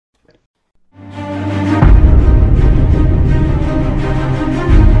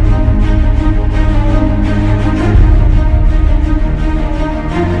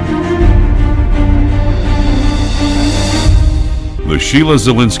Sheila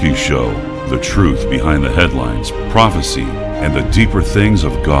Zielinski Show, the truth behind the headlines, prophecy, and the deeper things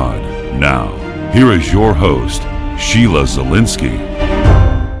of God. Now, here is your host, Sheila Zielinski.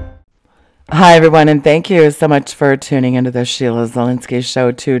 Hi, everyone, and thank you so much for tuning into the Sheila Zielinski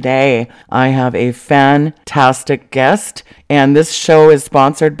Show today. I have a fantastic guest, and this show is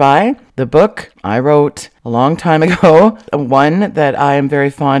sponsored by the book I wrote a long time ago, one that I am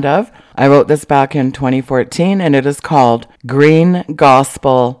very fond of. I wrote this back in 2014, and it is called Green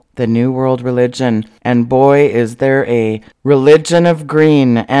Gospel, the New World Religion. And boy, is there a religion of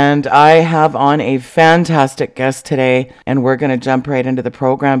green. And I have on a fantastic guest today, and we're going to jump right into the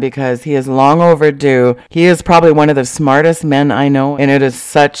program because he is long overdue. He is probably one of the smartest men I know, and it is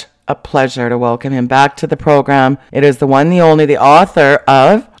such a pleasure to welcome him back to the program. It is the one, the only, the author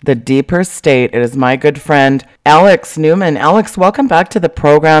of The Deeper State. It is my good friend, Alex Newman. Alex, welcome back to the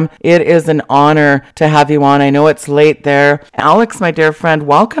program. It is an honor to have you on. I know it's late there. Alex, my dear friend,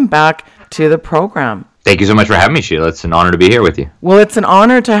 welcome back to the program. Thank you so much for having me, Sheila. It's an honor to be here with you. Well, it's an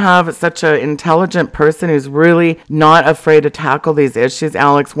honor to have such an intelligent person who's really not afraid to tackle these issues.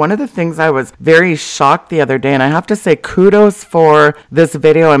 Alex, one of the things I was very shocked the other day, and I have to say kudos for this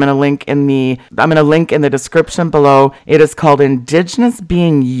video. I'm going to link in the description below. It is called Indigenous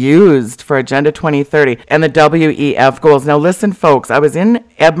Being Used for Agenda 2030 and the WEF goals. Now listen, folks, I was in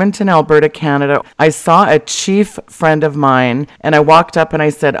Edmonton, Alberta, Canada. I saw a chief friend of mine, and I walked up and I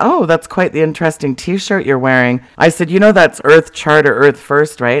said, "Oh, that's quite the interesting t-shirt you're wearing." I said, "You know, that's Earth Charter, Earth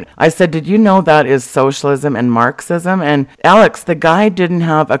First, right?" I said, "Did you know that is socialism and Marxism?" And Alex, the guy didn't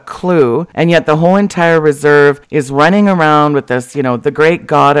have a clue, and yet the whole entire reserve is running around with this, the great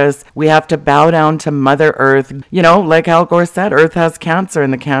goddess. We have to bow down to Mother Earth. Like Al Gore said, Earth has cancer,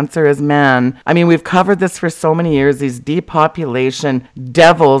 and the cancer is man. I mean, we've covered this for so many years, these depopulation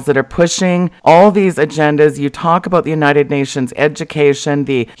devils that are pushing all these agendas. You talk about the United Nations education,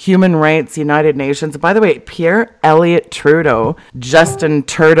 the human rights, United Nations. By the way, Pierre Elliott Trudeau, Justin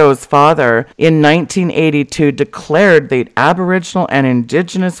Trudeau's father, in 1982 declared the Aboriginal and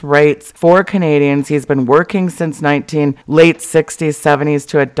Indigenous rights for Canadians. He's been working since late 60s, 70s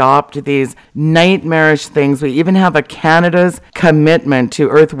to adopt these nightmarish things. We even have a Canada's commitment to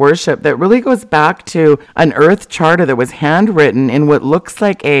earth worship that really goes back to an earth charter that was handwritten in what looks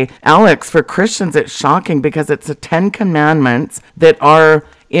like Alex, for Christians, it's shocking because it's the 10 Commandments that are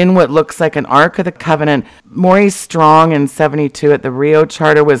in what looks like an Ark of the Covenant. Maurice Strong in 72 at the Rio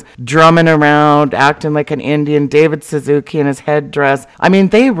Charter was drumming around, acting like an Indian. David Suzuki in his headdress. I mean,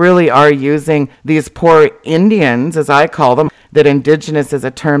 they really are using these poor Indians, as I call them, that Indigenous is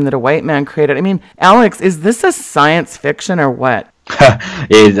a term that a white man created. I mean, Alex, is this a science fiction or what?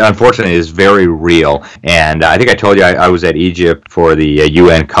 It unfortunately is very real, and I think I told you I was at Egypt for the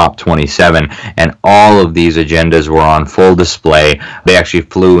UN COP27, and all of these agendas were on full display. They actually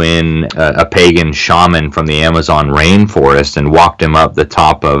flew in a pagan shaman from the Amazon rainforest and walked him up the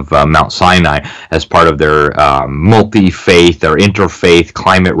top of Mount Sinai as part of their multi-faith or interfaith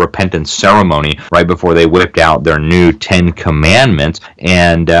climate repentance ceremony right before they whipped out their new 10 Commandments.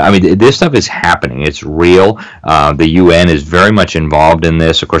 And this stuff is happening. It's real. The UN is very much involved in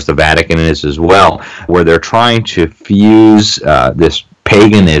this. Of course, the Vatican is as well, where they're trying to fuse this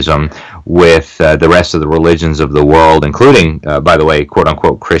paganism with the rest of the religions of the world, including, by the way,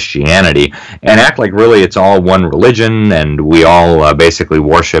 quote-unquote Christianity, and act like really it's all one religion, and we all basically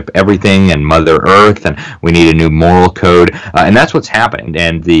worship everything and Mother Earth, and we need a new moral code, and that's what's happened.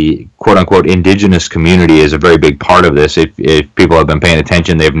 And the quote-unquote Indigenous community is a very big part of this. If people have been paying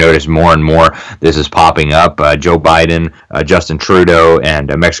attention, they've noticed more and more this is popping up. Joe Biden, Justin Trudeau,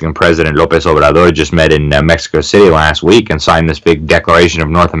 and Mexican President López Obrador just met in Mexico City last week and signed this big Declaration of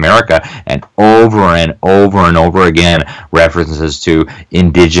North America, and over and over and over again references to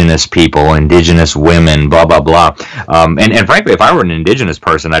Indigenous people, Indigenous women, blah, blah, blah. And frankly, if I were an Indigenous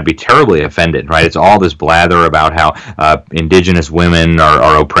person, I'd be terribly offended, right? It's all this blather about how Indigenous women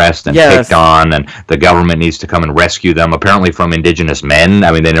are oppressed and picked on, and the government needs to come and rescue them, apparently from Indigenous men.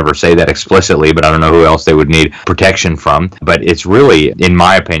 I mean, they never say that explicitly, but I don't know who else they would need protection from. But it's really, in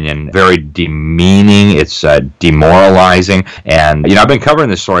my opinion, very demeaning. It's demoralizing. And, I've been covering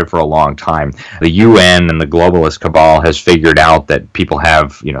this story for a long time. The UN and the globalist cabal has figured out that people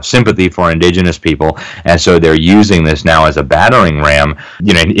have, sympathy for Indigenous people, and so they're using this now as a battering ram.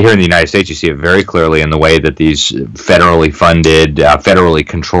 Here in the United States, you see it very clearly in the way that these federally funded, federally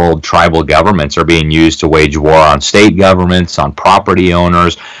controlled tribal governments are being used to wage war on state governments, on property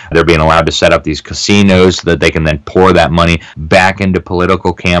owners. They're being allowed to set up these casinos so that they can then pour that money back into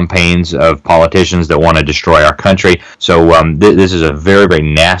political campaigns of politicians that want to destroy our country. So this is a very, very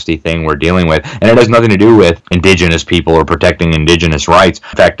nasty thing thing we're dealing with. And it has nothing to do with Indigenous people or protecting Indigenous rights.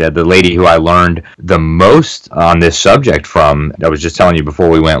 In fact, the lady who I learned the most on this subject from, I was just telling you before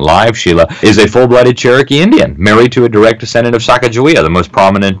we went live, Sheila, is a full-blooded Cherokee Indian, married to a direct descendant of Sacagawea, the most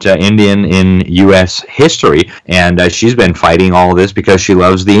prominent Indian in U.S. history. And she's been fighting all of this because she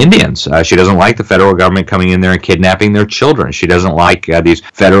loves the Indians. She doesn't like the federal government coming in there and kidnapping their children. She doesn't like these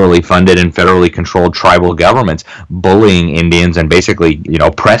federally funded and federally controlled tribal governments bullying Indians and basically,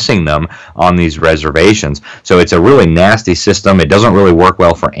 pressing them on these reservations. So it's a really nasty system. It doesn't really work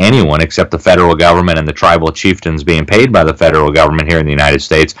well for anyone except the federal government and the tribal chieftains being paid by the federal government here in the United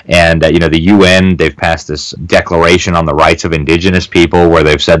States. And, the UN, they've passed this declaration on the rights of Indigenous people where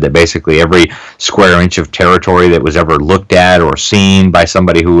they've said that basically every square inch of territory that was ever looked at or seen by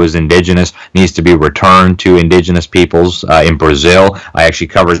somebody who was Indigenous needs to be returned to Indigenous peoples. In Brazil, I actually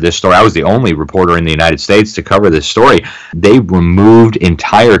covered this story. I was the only reporter in the United States to cover this story. They removed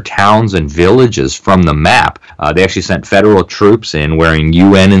entire towns and villages from the map. They actually sent federal troops in wearing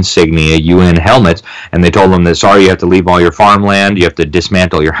UN insignia, UN helmets, and they told them that, sorry, you have to leave all your farmland, you have to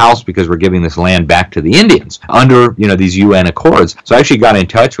dismantle your house because we're giving this land back to the Indians under, these UN accords. So I actually got in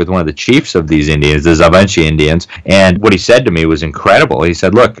touch with one of the chiefs of these Indians, the Zavanchi Indians, and what he said to me was incredible. He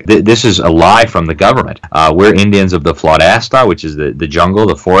said, look, this is a lie from the government. We're Indians of the Floresta, which is the jungle,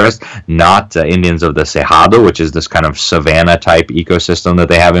 the forest, not Indians of the Cerrado, which is this kind of savanna-type ecosystem that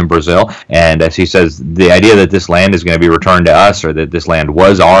they have in Brazil. And as he says, the idea that this land is going to be returned to us or that this land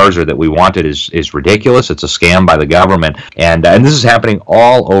was ours or that we want it is ridiculous. It's a scam by the government. And this is happening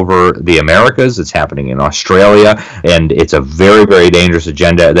all over the Americas. It's happening in Australia. And it's a very, very dangerous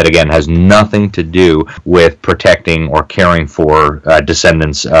agenda that, again, has nothing to do with protecting or caring for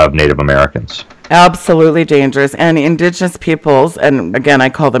descendants of Native Americans. Absolutely dangerous. And Indigenous peoples, and again, I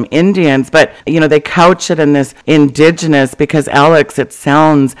call them Indians, but, they couch it in this Indigenous because, Alex, it just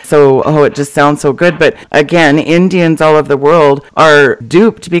sounds so good. But again, Indians all over the world are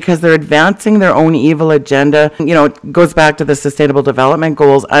duped because they're advancing their own evil agenda. It goes back to the Sustainable Development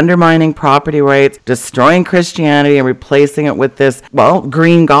Goals, undermining property rights, destroying Christianity, and replacing it with this,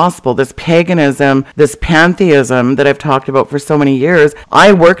 green gospel, this paganism, this pantheism that I've talked about for so many years.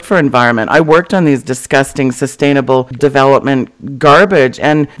 I worked for environment. I worked on these disgusting sustainable development garbage.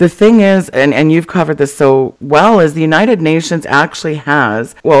 And the thing is, and you've covered this so well, is the United Nations actually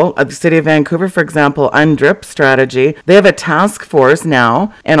has, the city of Vancouver, for example, UNDRIP strategy. They have a task force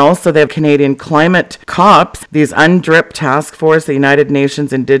now, and also they have Canadian climate COPs. These UNDRIP task force, the United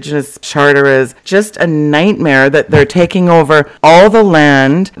Nations Indigenous Charter, is just a nightmare that they're taking over all the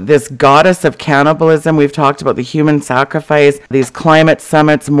land, this goddess of cannibalism. We've talked about the human sacrifice, these climate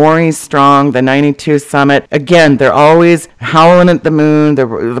summits, Maurice Strong, the 92 summit. Again, they're always howling at the moon.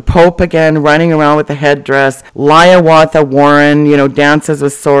 The Pope, again, running around with the headdress. Liawatha Warren, dances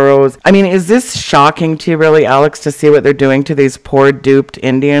with Soros. I mean, is this shocking to you, really, Alex, to see what they're doing to these poor duped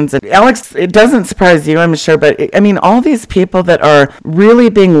Indians? And Alex, it doesn't surprise you, I'm sure, but all these people that are really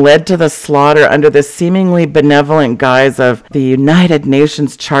being led to the slaughter under this seemingly benevolent guise of the United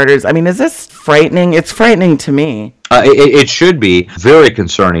Nations charters. Is this frightening? It's frightening to me. It should be very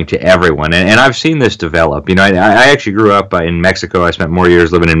concerning to everyone, and I've seen this develop. I actually grew up in Mexico. I spent more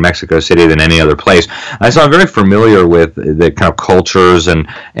years living in Mexico City than any other place. So I'm very familiar with the kind of cultures and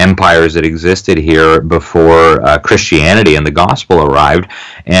empires that existed here before Christianity and the gospel arrived.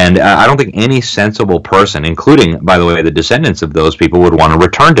 And I don't think any sensible person, including, by the way, the descendants of those people, would want to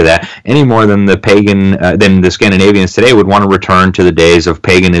return to that any more than than the Scandinavians today would want to return to the days of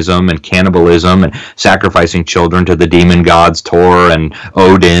paganism and cannibalism and sacrificing children to the demon gods Thor and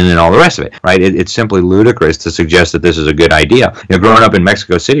Odin and all the rest of it, right? It's simply ludicrous to suggest that this is a good idea. Growing up in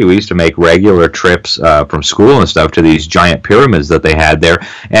Mexico City, we used to make regular trips from school and stuff to these giant pyramids that they had there,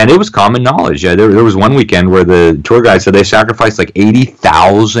 and it was common knowledge. There was one weekend where the tour guide said they sacrificed like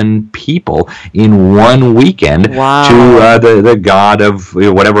 80,000 people in one weekend to the god of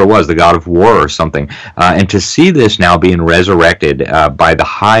whatever it was, the god of war or something. And to see this now being resurrected by the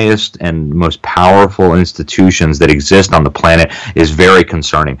highest and most powerful institutions that exist on the planet is very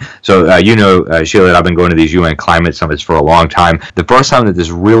concerning. So, Sheila, that I've been going to these UN climate summits for a long time. The first time that this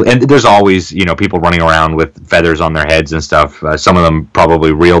really, and there's always, people running around with feathers on their heads and stuff. Some of them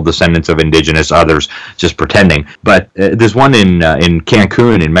probably real descendants of Indigenous, others just pretending. But there's one in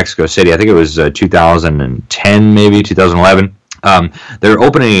Cancun in Mexico City. I think it was 2010, maybe 2011. They're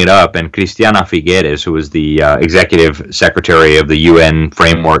opening it up, and Cristiana Figueres, who was the executive secretary of the UN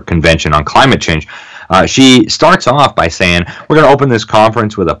Framework Convention on Climate Change, She starts off by saying, we're going to open this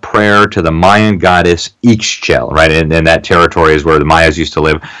conference with a prayer to the Mayan goddess Ixchel, right? And that territory is where the Mayas used to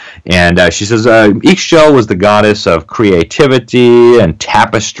live. And she says Ixchel was the goddess of creativity and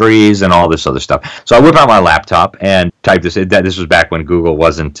tapestries and all this other stuff. So I whip out my laptop and type this. This was back when Google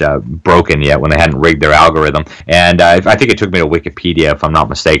wasn't broken yet, when they hadn't rigged their algorithm. And I think it took me to Wikipedia, if I'm not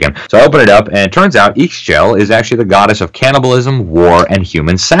mistaken. So I open it up, and it turns out Ixchel is actually the goddess of cannibalism, war, and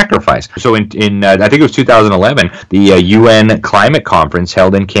human sacrifice. So in I think it was 2011, the UN climate conference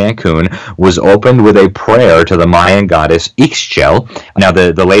held in Cancun was opened with a prayer to the Mayan goddess Ixchel. Now,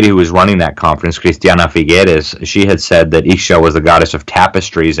 the lady who was running that conference, Cristiana Figueres, she had said that Ixchel was the goddess of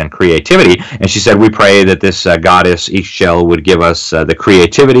tapestries and creativity, and she said, we pray that this goddess Ixchel would give us the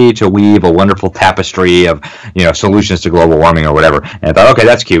creativity to weave a wonderful tapestry of, solutions to global warming or whatever. And I thought, okay,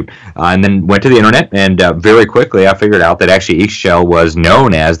 that's cute. And then went to the internet, and very quickly I figured out that actually Ixchel was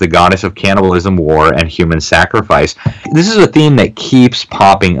known as the goddess of cannibalism, war, and human sacrifice. This is a theme that keeps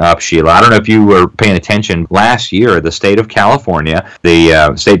popping up, Sheila. I don't know if you were paying attention. Last year, the state of California,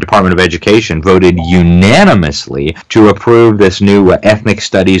 the State Department of Education, voted unanimously to approve this new ethnic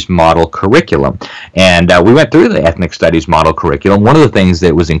studies model curriculum. And we went through the ethnic studies model curriculum. One of the things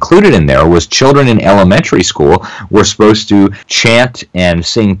that was included in there was children in elementary school were supposed to chant and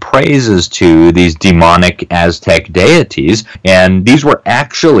sing praises to these demonic Aztec deities. And these were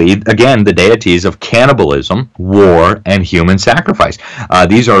actually, again, the deities of cannibalism, war, and human sacrifice.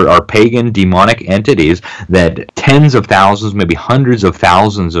 These are pagan, demonic entities that tens of thousands, maybe hundreds of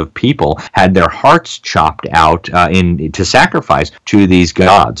thousands of people had their hearts chopped out to sacrifice to these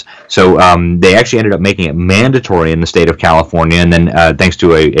gods. So they actually ended up making it mandatory in the state of California, and then thanks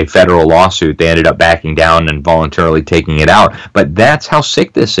to a federal lawsuit, they ended up backing down and voluntarily taking it out. But that's how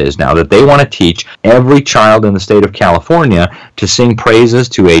sick this is now, that they want to teach every child in the state of California to sing praises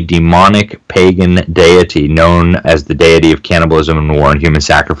to a demonic pagan deity known as the deity of cannibalism and war and human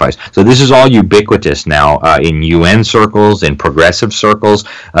sacrifice. So this is all ubiquitous now in UN circles, in progressive circles.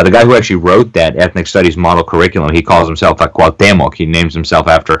 The guy who actually wrote that ethnic studies model curriculum, he calls himself Cuauhtemoc. He names himself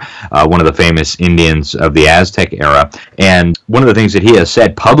after one of the famous Indians of the Aztec era. And one of the things that he has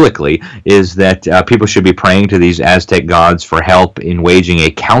said publicly is that people should be praying to these Aztec gods for help in waging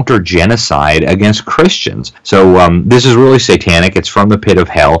a counter-genocide against Christians. So this is really satanic. It's from the pit of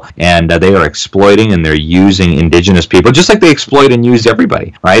hell, and they are exploiting and they're using indigenous people, just like they exploit and use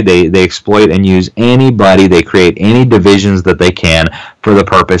everybody, right? They exploit and use anybody. They create any divisions that they can for the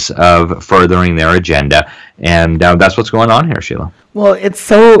purpose of furthering their agenda. And that's what's going on here, Sheila. Well, it's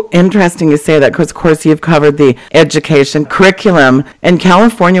so interesting you say that because, of course, you've covered the education curriculum. In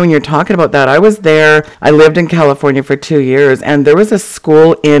California, when you're talking about that, I was there. I lived in California for 2 years, and there was a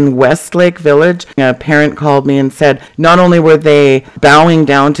school in Westlake Village. A parent called me and said not only were they bowing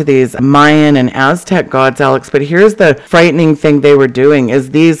down to these Mayan and Aztec gods, Alex, but here's the frightening thing they were doing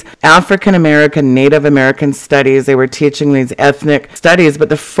is these African-American, Native American studies. They were teaching these ethnic studies, but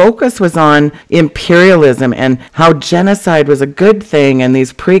the focus was on imperialism and how genocide was a good thing, and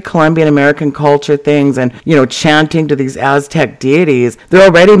these pre-Columbian American culture things, and chanting to these Aztec deities. They're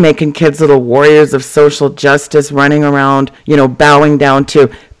already making kids little warriors of social justice, running around bowing down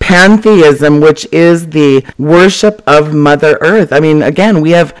to pantheism, which is the worship of Mother Earth. I mean, again, we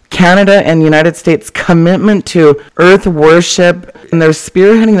have Canada and United States commitment to earth worship, and they're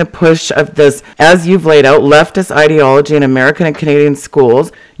spearheading the push of this, as you've laid out, leftist ideology in American and Canadian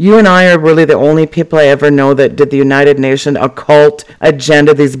schools. You and I are really the only people I ever know that did the United Nations occult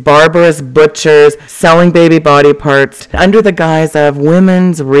agenda, these barbarous butchers selling baby body parts under the guise of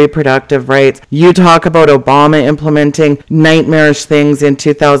women's reproductive rights. You talk about Obama implementing nightmarish things in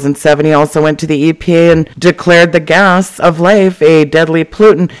 2007. He also went to the EPA and declared the gas of life a deadly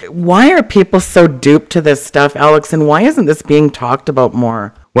pollutant. Why are people so duped to this stuff, Alex, and why isn't this being talked about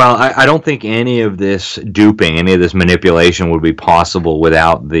more? Well, I don't think any of this duping, any of this manipulation would be possible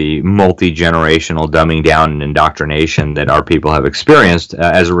without the multi-generational dumbing down and indoctrination that our people have experienced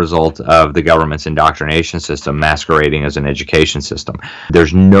as a result of the government's indoctrination system masquerading as an education system.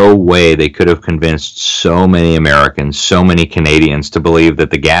 There's no way they could have convinced so many Americans, so many Canadians to believe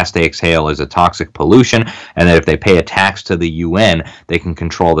that the gas they exhale is a toxic pollution, and that if they pay a tax to the UN, they can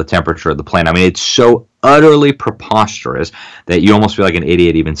control the temperature of the planet. I mean, it's so utterly preposterous that you almost feel like an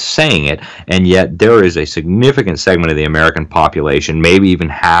idiot even saying it, and yet there is a significant segment of the American population, maybe even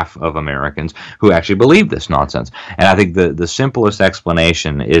half of Americans, who actually believe this nonsense. And I think the simplest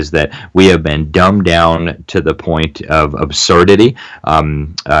explanation is that we have been dumbed down to the point of absurdity.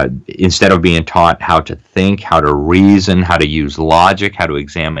 Instead of being taught how to think, how to reason, how to use logic, how to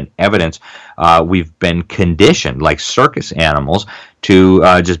examine evidence, we've been conditioned, like circus animals,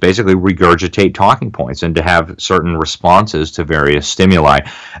 to just basically regurgitate talking points and to have certain responses to various stimuli.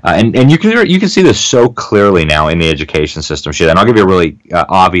 And you can see this so clearly now in the education system. And I'll give you a really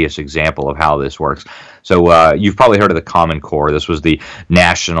obvious example of how this works. So you've probably heard of the Common Core. This was the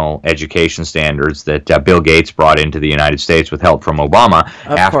national education standards that Bill Gates brought into the United States with help from Obama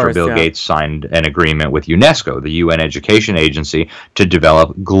after Bill Gates signed an agreement with UNESCO, the UN Education Agency, to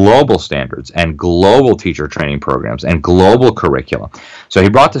develop global standards and global teacher training programs and global curricula. So he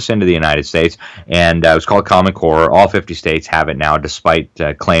brought this into the United States, and it was called Common Core. All 50 states have it now, despite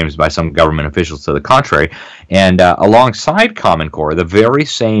claims by some government officials to the contrary. And alongside Common Core, the very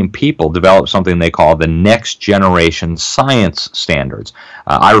same people developed something they call the Next Generation Science Standards.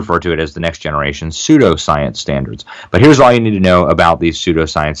 I refer to it as the Next Generation Pseudoscience Standards. But here's all you need to know about these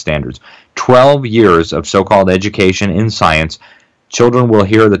pseudoscience standards. 12 years of so-called education in science, children will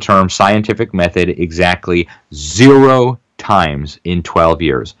hear the term scientific method exactly 0 times in 12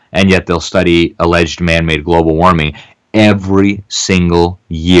 years. And yet they'll study alleged man-made global warming every single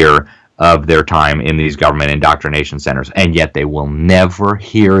year of their time in these government indoctrination centers, and yet they will never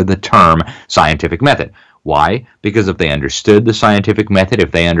hear the term scientific method. Why? Because if they understood the scientific method,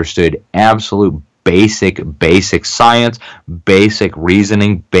 if they understood absolute basic science, basic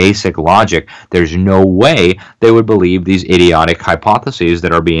reasoning, basic logic, there's no way they would believe these idiotic hypotheses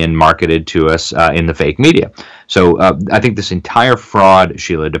that are being marketed to us in the fake media. So I think this entire fraud,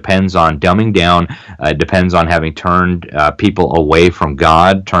 Sheila, depends on dumbing down, depends on having turned people away from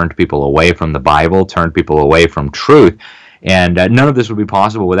God, turned people away from the Bible, turned people away from truth. And none of this would be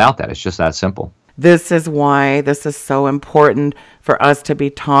possible without that. It's just that simple. This is why this is so important for us to be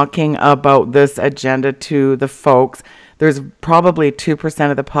talking about this agenda to the folks. There's probably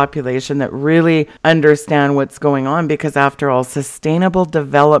 2% of the population that really understand what's going on, because after all, sustainable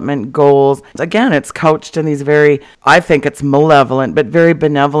development goals, again, it's couched in these very, I think it's malevolent, but very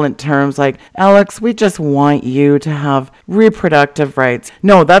benevolent terms like, Alex, we just want you to have reproductive rights.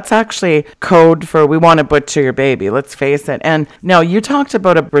 No, that's actually code for we want to butcher your baby, let's face it. And now you talked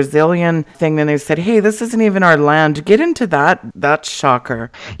about a Brazilian thing, then they said, hey, this isn't even our land. Get into that. That's shocker.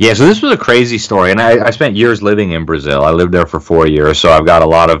 Yeah, so this was a crazy story, and I spent years living in Brazil. I lived there for 4 years, so I've got a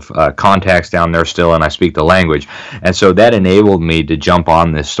lot of contacts down there still, and I speak the language. And so that enabled me to jump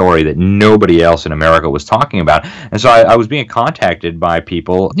on this story that nobody else in America was talking about. And so I was being contacted by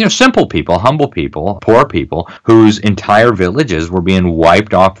people, simple people, humble people, poor people, whose entire villages were being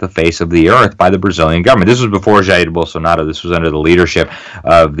wiped off the face of the earth by the Brazilian government. This was before Jair Bolsonaro. This was under the leadership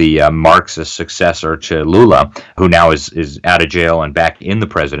of the Marxist successor to Lula, who now is out of jail and back in the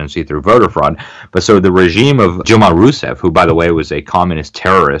presidency through voter fraud. But so the regime of Dilma Rousseff, who, by the way, was a communist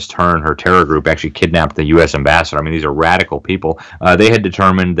terrorist, her and her terror group actually kidnapped the U.S. ambassador. I mean, these are radical people. They had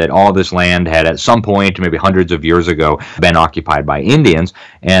determined that all this land had at some point, maybe hundreds of years ago, been occupied by Indians,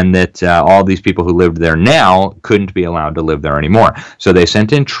 and that all these people who lived there now couldn't be allowed to live there anymore. So they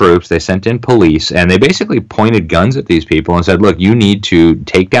sent in troops, they sent in police, and they basically pointed guns at these people and said, look, you need to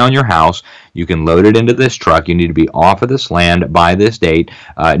take down your house, you can load it into this truck, you need to be off of this land by this date,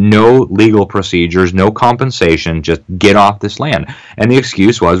 no legal procedures, no compensation, just get off this land. And the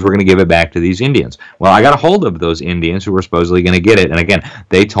excuse was, we're going to give it back to these Indians. Well, I got a hold of those Indians who were supposedly going to get it, and again,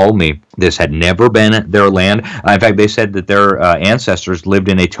 they told me this had never been their land. In fact, they said that their ancestors lived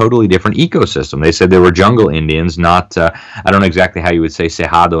in a totally different ecosystem. They said they were jungle Indians, not, I don't know exactly how you would say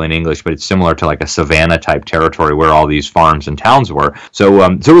cerrado in English, but it's similar to like a savanna type territory where all these farms and towns were. So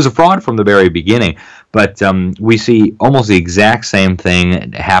it was a fraud from the very beginning. But we see almost the exact same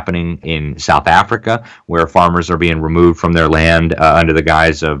thing happening in South Africa, where farmers are being removed from their land under the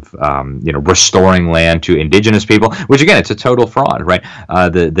guise of, restoring land to indigenous people. Which again, it's a total fraud, right?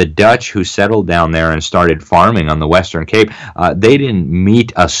 The Dutch who settled down there and started farming on the Western Cape, they didn't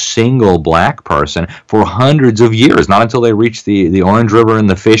meet a single black person for hundreds of years. Not until they reached the Orange River and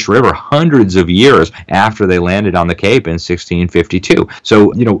the Fish River, hundreds of years after they landed on the Cape in 1652.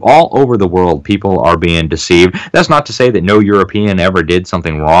 So all over the world, people are being deceived. That's not to say that no European ever did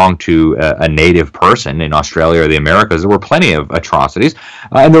something wrong to a native person in Australia or the Americas. There were plenty of atrocities,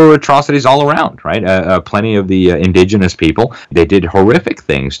 and there were atrocities all around, right? Plenty of the indigenous people, they did horrific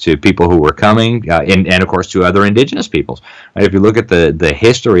things to people who were coming, and of course to other indigenous peoples. Right? If you look at the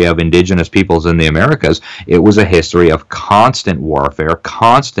history of indigenous peoples in the Americas, it was a history of constant warfare,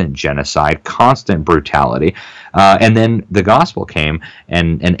 constant genocide, constant brutality, and then the gospel came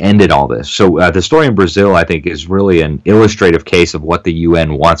and ended all this. So the story in Brazil, I think, is really an illustrative case of what the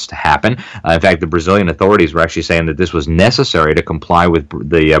UN wants to happen. In fact, the Brazilian authorities were actually saying that this was necessary to comply with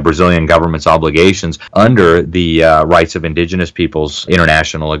the Brazilian government's obligations under the Rights of Indigenous Peoples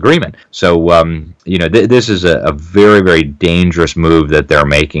International Agreement. So, this is a very, very dangerous move that they're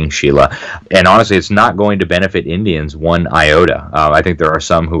making, Sheila. And honestly, it's not going to benefit Indians one iota. I think there are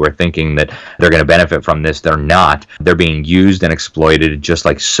some who are thinking that they're going to benefit from this. They're not. They're being used and exploited just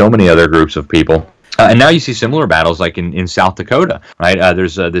like so many other groups of people. And now you see similar battles like in South Dakota, right?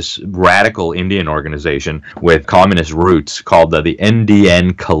 There's this radical Indian organization with communist roots called the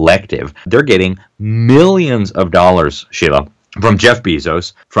NDN Collective. They're getting millions of dollars, Sheila, from Jeff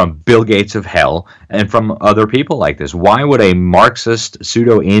Bezos, from Bill Gates of hell, and from other people like this. Why would a Marxist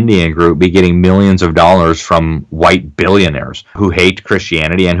pseudo-Indian group be getting millions of dollars from white billionaires who hate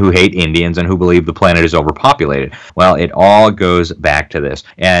Christianity and who hate Indians and who believe the planet is overpopulated? Well, it all goes back to this.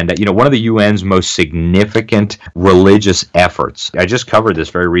 And, one of the UN's most significant religious efforts, I just covered this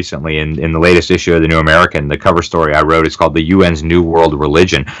very recently in the latest issue of the New American. The cover story I wrote is called The UN's New World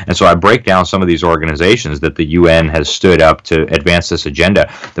Religion. And so I break down some of these organizations that the UN has stood up to advance this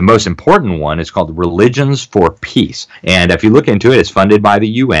agenda. The most important one is called Religions for Peace. And if you look into it, it's funded by the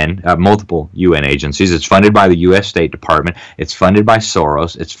UN, multiple UN agencies. It's funded by the U.S. State Department. It's funded by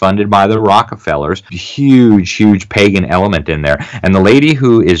Soros. It's funded by the Rockefellers. Huge, huge pagan element in there. And the lady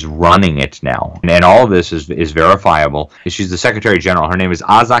who is running it now, and all of this is verifiable, she's the Secretary General. Her name is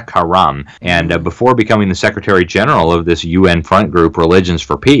Aza Karam. And before becoming the Secretary General of this UN front group, Religions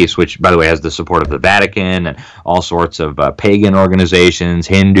for Peace, which, by the way, has the support of the Vatican and all sorts of pagan organizations,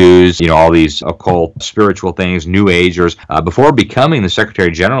 Hindus, all these occult spiritual things, New Agers. Before becoming the Secretary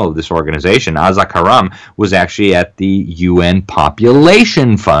General of this organization, Aza Karam was actually at the UN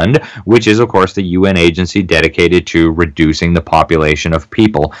Population Fund, which is, of course, the UN agency dedicated to reducing the population of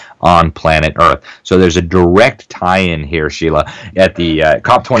people on planet Earth. So there's a direct tie-in here, Sheila. At the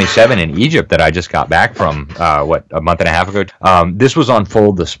COP27 in Egypt that I just got back from, a month and a half ago, this was on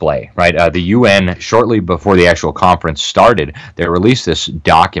full display, right? The UN, shortly before the actual conference started, they released this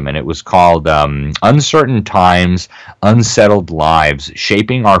document. It was called Uncertain Times, Unsettled Lives,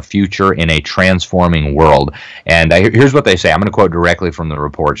 Shaping Our Future in a Transforming World. And here's what they say. I'm going to quote directly from the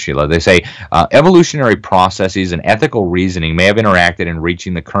report, Sheila. They say, evolutionary processes and ethical reasoning may have interacted in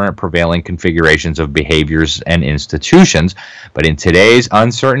reaching the current prevailing configurations of behaviors and institutions, but in today's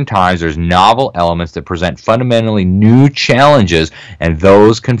uncertain times, there's novel elements that present fundamentally new challenges, and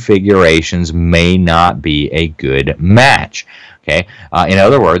those configurations may not be a good match. Okay. In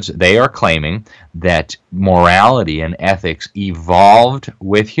other words, they are claiming that morality and ethics evolved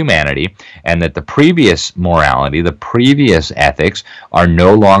with humanity, and that the previous morality, the previous ethics, are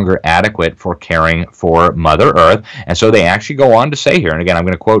no longer adequate for caring for Mother Earth. And so they actually go on to say here, and again, I'm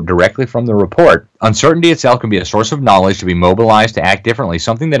going to quote directly from the report, uncertainty itself can be a source of knowledge to be mobilized to act differently,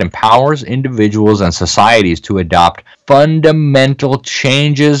 something that empowers individuals and societies to adopt fundamental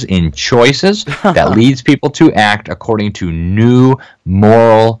changes in choices that leads people to act according to new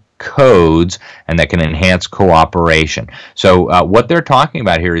moral codes, and that can enhance cooperation. So what they're talking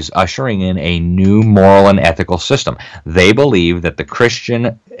about here is ushering in a new moral and ethical system. They believe that the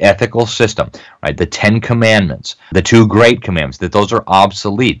Christian ethical system, right, the 10 Commandments, the 2 Great Commandments, that those are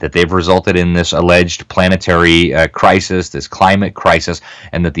obsolete, that they've resulted in this alleged planetary crisis, this climate crisis,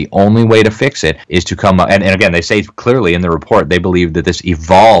 and that the only way to fix it is to come up, and again, they say clearly in the report, they believe that this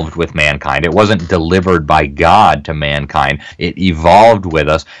evolved with mankind. It wasn't delivered by God to mankind. It evolved with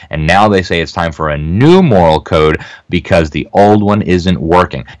us, and now they say it's time for a new moral code because the old one isn't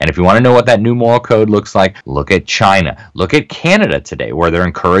working. And if you want to know what that new moral code looks like, look at China. Look at Canada today, where they're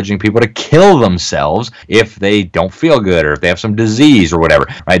encouraging people to kill themselves if they don't feel good or if they have some disease or whatever.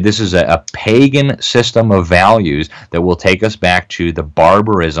 Right? This is a pagan system of values that will take us back to the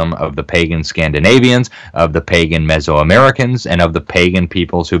barbarism of the pagan Scandinavians, of the pagan Mesoamericans, and of the pagan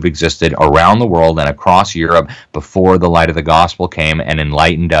peoples who've existed around the world and across Europe before the light of the gospel came and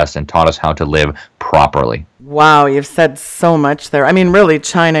enlightened us and taught us how to live properly. Wow, you've said so much there. I mean, really,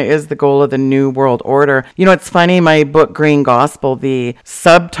 China is the goal of the New World Order. You know, it's funny, my book, Green Gospel, the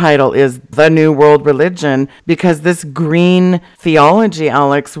subtitle is The New World Religion, because this green theology,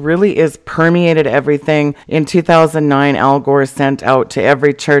 Alex, really is permeated everything. In 2009, Al Gore sent out to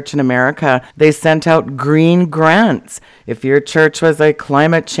every church in America, they sent out green grants. If your church was a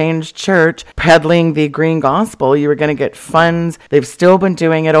climate change church peddling the green gospel, you were going to get funds. They've still been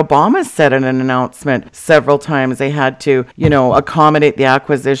doing it. Obama said in an announcement several times they had to, accommodate the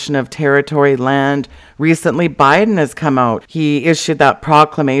acquisition of territory, land, recently Biden has come out. He issued that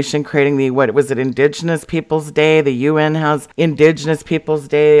proclamation creating the, what was it, Indigenous Peoples Day. The UN has Indigenous Peoples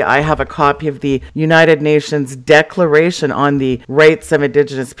Day. I have a copy of the United Nations Declaration on the Rights of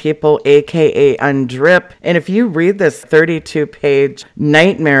Indigenous People, aka UNDRIP. And if you read this 32-page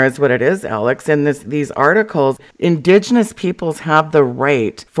nightmare is what it is, Alex, in these articles, Indigenous peoples have the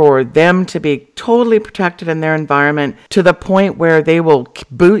right for them to be totally protected in their environment to the point where they will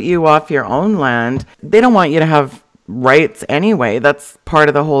boot you off your own land. They don't want you to have rights anyway. That's part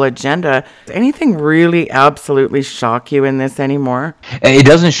of the whole agenda. Does anything really absolutely shock you in this anymore? It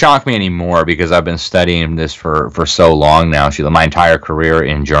doesn't shock me anymore because I've been studying this for so long now, Sheila. My entire career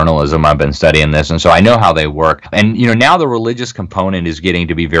in journalism, I've been studying this, and so I know how they work. And, now the religious component is getting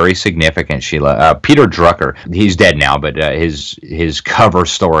to be very significant, Sheila. Peter Drucker, he's dead now, but his cover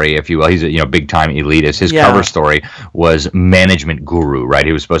story, if you will, he's a big-time elitist. His cover story was management guru, right?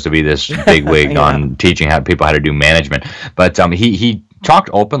 He was supposed to be this bigwig on teaching people how to do management. But he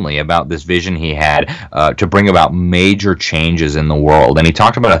talked openly about this vision he had to bring about major changes in the world. And he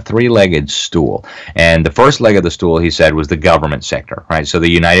talked about a three-legged stool. And the first leg of the stool, he said, was the government sector, right? So the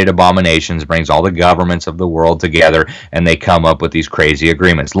United Abominations brings all the governments of the world together, and they come up with these crazy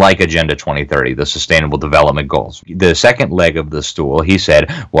agreements, like Agenda 2030, the Sustainable Development Goals. The second leg of the stool, he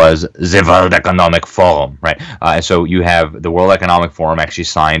said, was the World Economic Forum, right? And so you have the World Economic Forum actually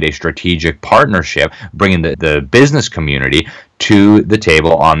signed a strategic partnership, bringing the business community to the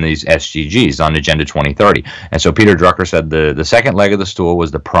table on these SDGs, on Agenda 2030. And so Peter Drucker said the second leg of the stool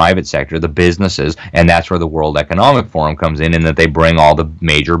was the private sector, the businesses, and that's where the World Economic Forum comes in that they bring all the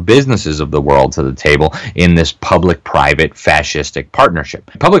major businesses of the world to the table in this public-private fascistic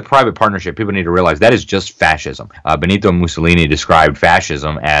partnership. Public-private partnership, people need to realize, that is just fascism. Benito Mussolini described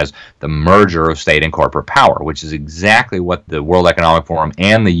fascism as the merger of state and corporate power, which is exactly what the World Economic Forum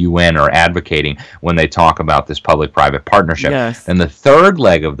and the UN are advocating when they talk about this public-private partnership. Yes. And the third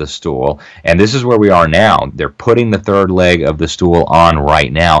leg of the stool, and this is where we are now, they're putting the third leg of the stool on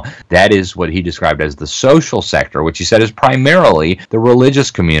right now. That is what he described as the social sector, which he said is primarily the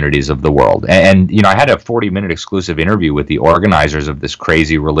religious communities of the world. And I had a 40-minute exclusive interview with the organizers of this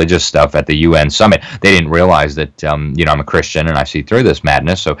crazy religious stuff at the UN summit. They didn't realize that, I'm a Christian and I see through this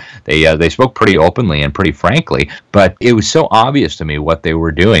madness, so they spoke pretty openly and pretty frankly, but it was so obvious to me what they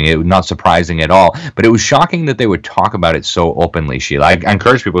were doing. It was not surprising at all, but it was shocking that they would talk about it so openly, Sheila. I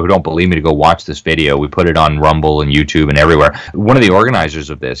encourage people who don't believe me to go watch this video. We put it on Rumble and YouTube and everywhere. One of the organizers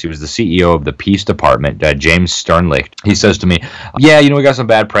of this, he was the CEO of the Peace Department, James Sternlicht. He says to me, we got some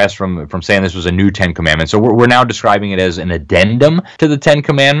bad press from saying this was a new Ten Commandments. So we're now describing it as an addendum to the Ten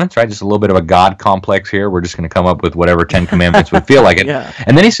Commandments, right? Just a little bit of a God complex here. We're just going to come up with whatever Ten Commandments would feel like it. Yeah.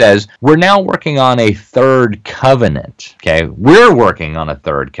 And then he says, we're now working on a third covenant. Okay, we're working on a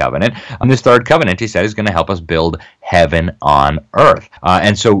third covenant. And this third covenant, he said, is going to help us build heaven on earth.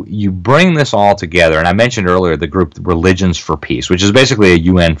 And so you bring this all together, and I mentioned earlier the group Religions for Peace, which is basically a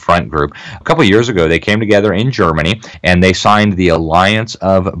UN front group. A couple of years ago, they came together in Germany, and they signed the Alliance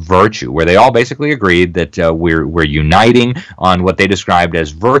of Virtue, where they all basically agreed that we're uniting on what they described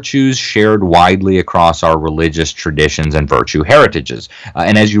as virtues shared widely across our religious traditions and virtue heritages.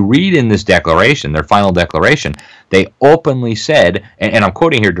 And as you read in this declaration, their final declaration, they openly said, and I'm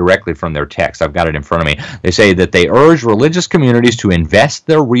quoting here directly from their text, I've got it in front of me, they say that they urge religious communities to invest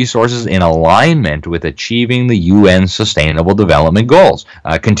their resources in alignment with achieving the UN Sustainable Development Goals.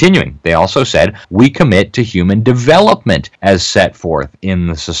 Continuing, they also said, we commit to human development as set forth in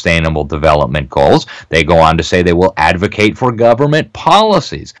the Sustainable Development Goals. They go on to say they will advocate for government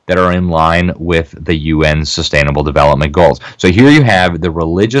policies that are in line with the UN Sustainable Development Goals. So here you have the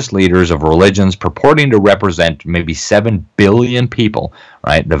religious leaders of religions purporting to represent maybe 7 billion people,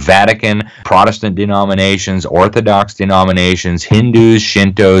 right? The Vatican, Protestant denominations, Orthodox denominations, Hindus,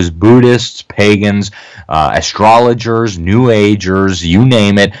 Shintos, Buddhists, pagans, astrologers, New Agers, you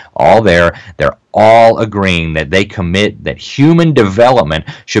name it, all there. They're all agreeing that they commit that human development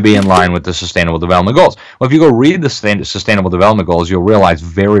should be in line with the Sustainable Development Goals. Well, if you go read the Sustainable Development Goals, you'll realize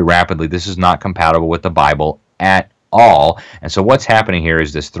very rapidly this is not compatible with the Bible at all. And so what's happening here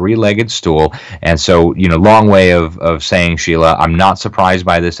is this three-legged stool. And so, long way of saying, Sheila, I'm not surprised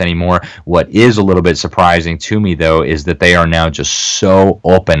by this anymore. What is a little bit surprising to me, though, is that they are now just so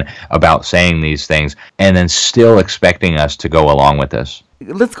open about saying these things and then still expecting us to go along with this.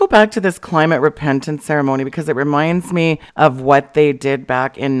 Let's go back to this climate repentance ceremony because it reminds me of what they did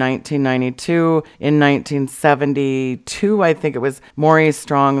back in 1992. In 1972, I think it was Maurice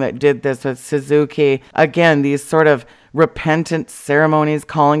Strong that did this with Suzuki. Again, these sort of repentant ceremonies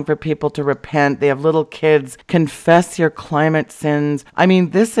calling for people to repent. They have little kids confess your climate sins. I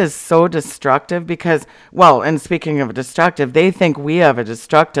mean, this is so destructive because, well, and speaking of destructive, they think we have a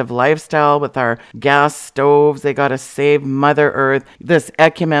destructive lifestyle with our gas stoves. They got to save Mother Earth. This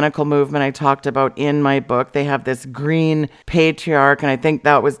ecumenical movement I talked about in my book, they have this green patriarch, and I think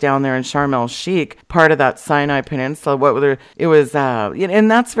that was down there in Sharm el-Sheikh, part of that Sinai Peninsula.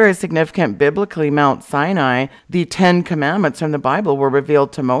 And that's very significant biblically. Mount Sinai, the 10 commandments from the Bible were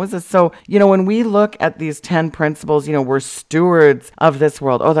revealed to Moses. So, when we look at these 10 principles, we're stewards of this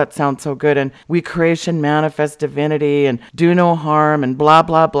world. Oh, that sounds so good. And we creation manifest divinity and do no harm and blah,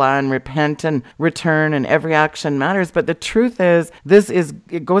 blah, blah, and repent and return and every action matters. But the truth is,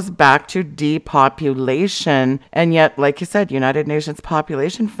 it goes back to depopulation. And yet, like you said, United Nations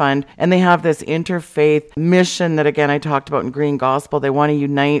Population Fund, and they have this interfaith mission that, again, I talked about in Green Gospel. They want to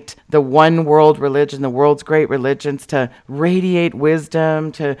unite the one world religion, the world's great religions, to radiate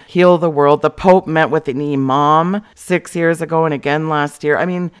wisdom, to heal the world. The Pope met with an imam 6 years ago and again last year. I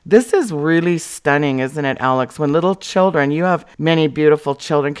mean, this is really stunning, isn't it, Alex? When little children, you have many beautiful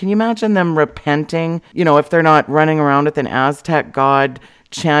children, can you imagine them repenting, if they're not running around with an Aztec god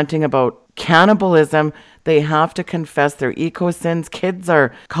chanting about cannibalism? They have to confess their eco-sins. Kids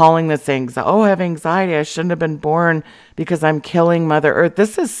are calling this anxiety. Oh, I have anxiety. I shouldn't have been born because I'm killing Mother Earth.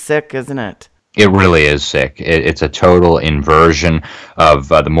 This is sick, isn't it? It really is sick. It's a total inversion of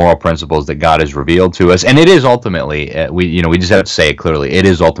the moral principles that God has revealed to us, and it is ultimately we just have to say it clearly. It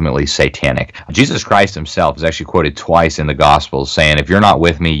is ultimately satanic. Jesus Christ Himself is actually quoted twice in the Gospels, saying, "If you're not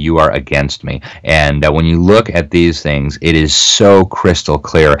with me, you are against me." And when you look at these things, it is so crystal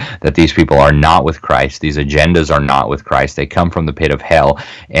clear that these people are not with Christ. These agendas are not with Christ. They come from the pit of hell.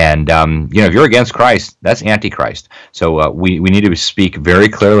 And if you're against Christ, that's antichrist. So we need to speak very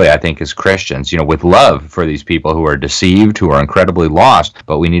clearly, I think, as Christians. With love for these people who are deceived, who are incredibly lost,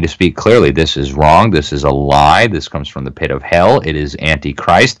 but we need to speak clearly. This is wrong. This is a lie. This comes from the pit of hell. It is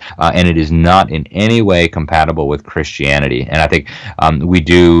antichrist, and it is not in any way compatible with Christianity. And I think we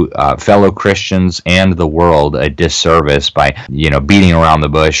do fellow Christians and the world a disservice by, beating around the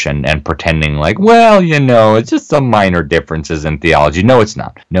bush and pretending like, well, it's just some minor differences in theology. No, it's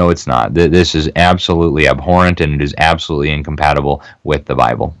not. No, it's not. This is absolutely abhorrent, and it is absolutely incompatible with the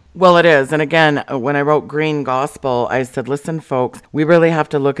Bible. Well, it is. And again, when I wrote Green Gospel, I said, listen, folks, we really have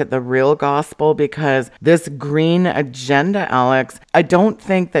to look at the real gospel, because this green agenda, Alex, I don't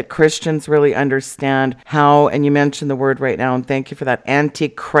think that Christians really understand how, and you mentioned the word right now, and thank you for that,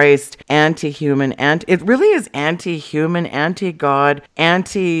 anti-Christ, anti-human, and it really is anti-human, anti-God,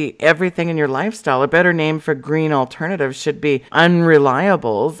 anti-everything in your lifestyle. A better name for green alternatives should be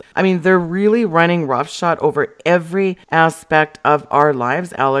unreliables. I mean, they're really running roughshod over every aspect of our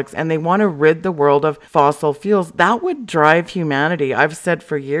lives, Alex. And they want to rid the world of fossil fuels. That would drive humanity, I've said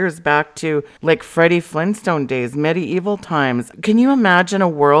for years, back to like Freddie Flintstone days, medieval times. Can you imagine a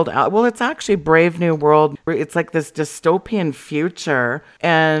world well, it's actually Brave New World. It's like this dystopian future,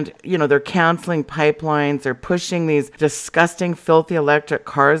 and they're canceling pipelines, they're pushing these disgusting, filthy electric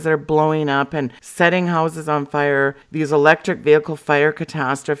cars that are blowing up and setting houses on fire, these electric vehicle fire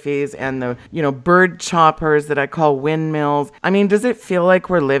catastrophes, and the bird choppers that I call windmills. I mean, does it feel like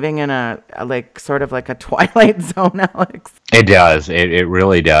we're living in a sort of like a Twilight Zone, Alex? It does. It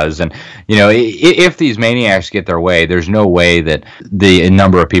really does. And, if these maniacs get their way, there's no way that the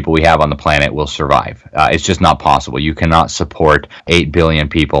number of people we have on the planet will survive. It's just not possible. You cannot support 8 billion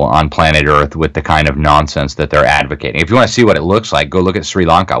people on planet Earth with the kind of nonsense that they're advocating. If you want to see what it looks like, go look at Sri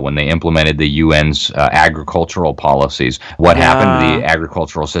Lanka when they implemented the UN's agricultural policies. What happened? The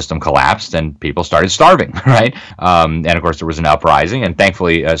agricultural system collapsed and people started starving, right? And, of course, there was an uprising, and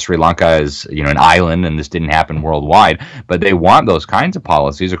thankfully Sri Lanka is an island, and this didn't happen worldwide, but they want those kinds of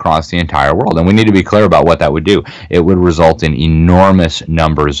policies across the entire world, and we need to be clear about what that would do. It would result in enormous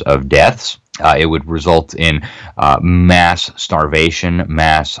numbers of deaths. It would result in mass starvation,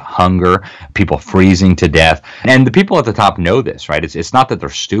 mass hunger, people freezing to death. And the people at the top know this, right? It's not that they're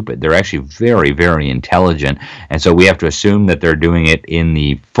stupid. They're actually very, very intelligent. And so we have to assume that they're doing it in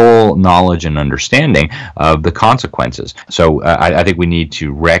the full knowledge and understanding of the consequences. So I think we need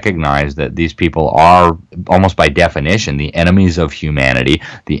to recognize that these people are, almost by definition, the enemies of humanity,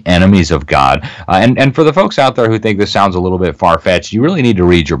 the enemies of God. And for the folks out there who think this sounds a little bit far-fetched, you really need to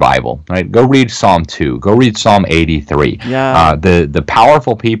read your Bible, right? Go read Psalm 2. Go read Psalm 83. Yeah. The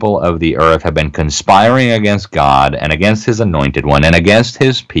powerful people of the earth have been conspiring against God and against his anointed one and against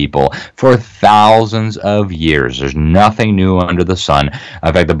his people for thousands of years. There's nothing new under the sun.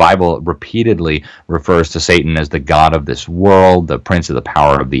 In fact, the Bible repeatedly refers to Satan as the god of this world, the prince of the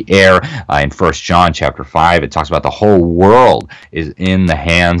power of the air. In 1 John chapter 5, it talks about the whole world is in the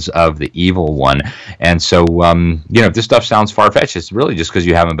hands of the evil one. And so, if this stuff sounds far-fetched, it's really just because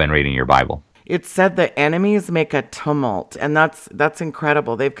you haven't been reading your Bible. It said the enemies make a tumult, and that's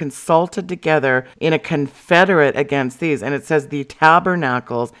incredible. They've consulted together in a confederate against these, and it says the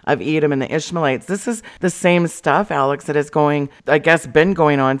tabernacles of Edom and the Ishmaelites. This is the same stuff, Alex, that is been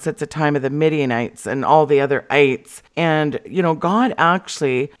going on since the time of the Midianites and all the other ites. And, God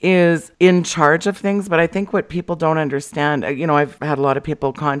actually is in charge of things, but I think what people don't understand, I've had a lot of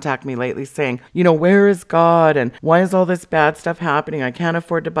people contact me lately saying, where is God? And why is all this bad stuff happening? I can't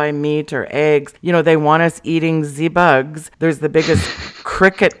afford to buy meat or eggs. They want us eating the bugs. There's the biggest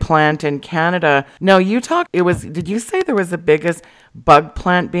cricket plant in Canada. Now, did you say there was the biggest bug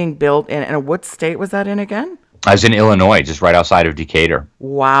plant being built and what state was that in again? I was in Illinois, just right outside of Decatur.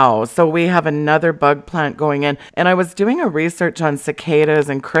 Wow. So we have another bug plant going in. And I was doing a research on cicadas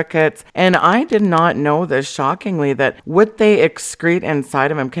and crickets, and I did not know this, shockingly, that what they excrete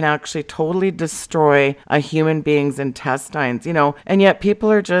inside of them can actually totally destroy a human being's intestines, and yet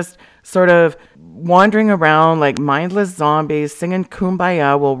people are just sort of wandering around like mindless zombies, singing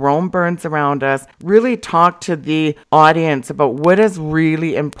Kumbaya while Rome burns around us. Really talk to the audience about what is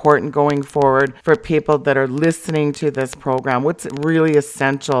really important going forward for people that are listening to this program. What's really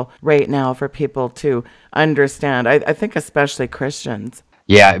essential right now for people to understand? I think especially Christians.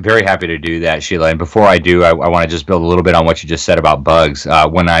 Yeah, very happy to do that, Sheila. And before I do, I want to just build a little bit on what you just said about bugs.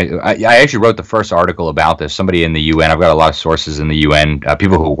 When I actually wrote the first article about this, somebody in the UN, I've got a lot of sources in the UN,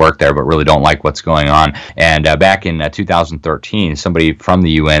 people who work there but really don't like what's going on. And back in 2013, somebody from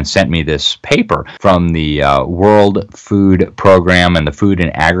the UN sent me this paper from the World Food Program and the Food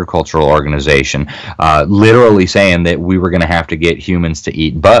and Agricultural Organization, literally saying that we were going to have to get humans to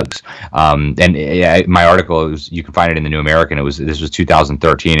eat bugs. My article, you can find it in the New American. This was 2013.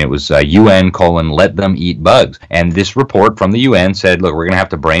 It was UN : let them eat bugs. And this report from the UN said, look, we're going to have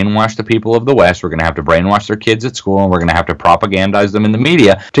to brainwash the people of the West. We're going to have to brainwash their kids at school, and we're going to have to propagandize them in the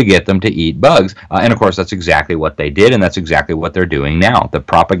media to get them to eat bugs. And of course, that's exactly what they did, and that's exactly what they're doing now. The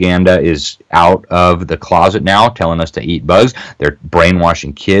propaganda is out of the closet now, telling us to eat bugs. They're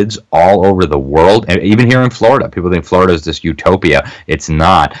brainwashing kids all over the world, and even here in Florida. People think Florida is this utopia. It's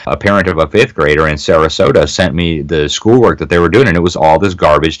not. A parent of a fifth grader in Sarasota sent me the schoolwork that they were doing, and it was all this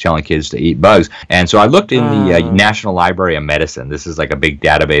garbage telling kids to eat bugs. And so I looked in the National Library of Medicine. This is like a big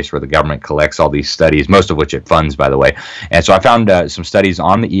database where the government collects all these studies, most of which it funds, by the way. And so I found some studies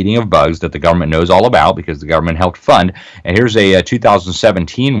on the eating of bugs that the government knows all about because the government helped fund. And here's a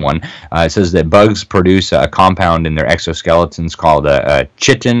 2017 one. It says that bugs produce a compound in their exoskeletons called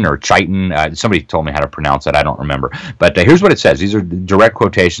chitin or chitin. Somebody told me how to pronounce it. I don't remember. But here's what it says. These are direct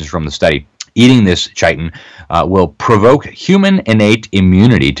quotations from the study. Eating this chitin will provoke human innate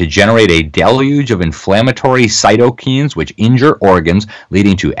immunity to generate a deluge of inflammatory cytokines which injure organs,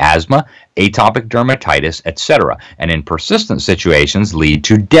 leading to asthma, atopic dermatitis, etc., and in persistent situations lead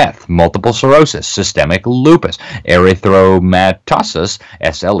to death, multiple sclerosis, systemic lupus, erythematosus,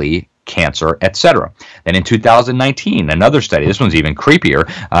 SLE, cancer, etc. Then in 2019, another study, this one's even creepier,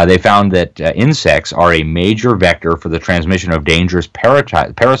 they found that insects are a major vector for the transmission of dangerous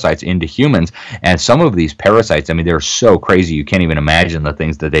parasites into humans. And some of these parasites, they're so crazy you can't even imagine the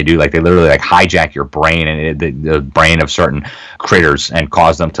things that they do. Like they literally hijack your brain and the brain of certain critters and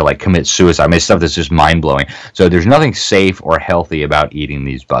cause them to commit suicide. Stuff that's just mind-blowing. So there's nothing safe or healthy about eating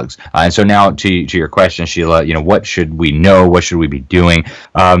these bugs. And so now to your question, Sheila, what should we know? What should we be doing?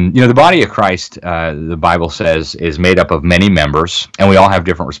 The body of Christ, the Bible says, is made up of many members, and we all have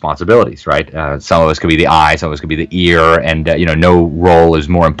different responsibilities, right? Some of us could be the eye, some of us could be the ear, and no role is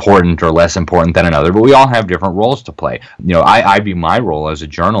more important or less important than another, but we all have different roles to play. I view my role as a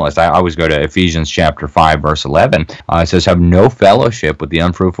journalist. I always go to Ephesians chapter 5, verse 11. It says, have no fellowship with the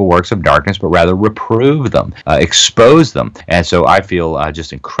unfruitful works of darkness, but rather reprove them, expose them. And so I feel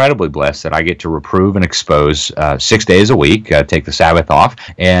just incredibly blessed that I get to reprove and expose 6 days a week, take the Sabbath off,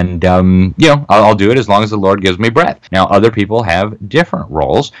 and I'll do it as long as the Lord gives me breath. Now, other people have different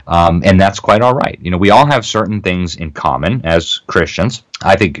roles, and that's quite all right. We all have certain things in common as Christians.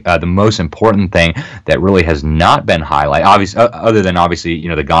 I think the most important thing that really has not been highlighted, other than obviously,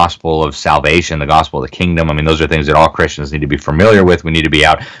 the gospel of salvation, the gospel of the kingdom. I mean, those are things that all Christians need to be familiar with. We need to be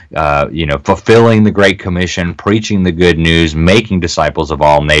out, fulfilling the Great Commission, preaching the good news, making disciples of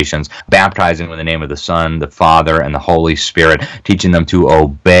all nations, baptizing in the name of the Son, the Father, and the Holy Spirit, teaching them to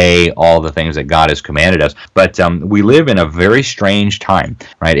obey all the things that God has commanded us. But we live in a very strange time,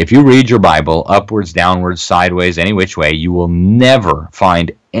 right? If you read your Bible upwards, downwards, sideways, any which way, you will never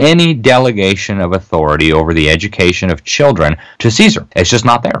find any delegation of authority over the education of children to Caesar. It's just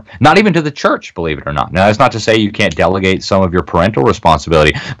not there. Not even to the church, believe it or not. Now, that's not to say you can't delegate some of your parental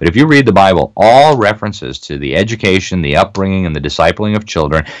responsibility, but if you read the Bible, all references to the education, the upbringing, and the discipling of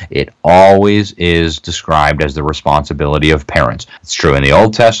children, it always is described as the responsibility of parents. It's true in the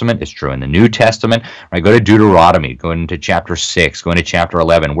Old Testament. It's true in the New Testament. Right? Go to Deuteronomy. Go into chapter 6. Go into chapter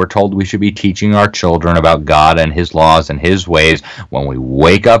 11. We're told we should be teaching our children about God and His laws and His ways when we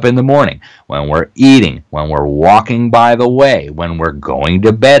wake up in the morning, when we're eating, when we're walking by the way, when we're going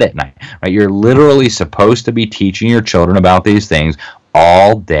to bed at night. Right? You're literally supposed to be teaching your children about these things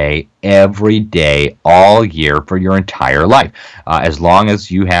all day, every day, all year for your entire life. As long as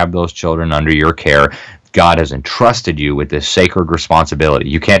you have those children under your care, God has entrusted you with this sacred responsibility.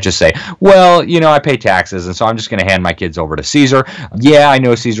 You can't just say, well, I pay taxes, and so I'm just going to hand my kids over to Caesar. Yeah, I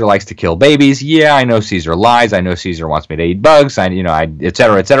know Caesar likes to kill babies. Yeah, I know Caesar lies. I know Caesar wants me to eat bugs, et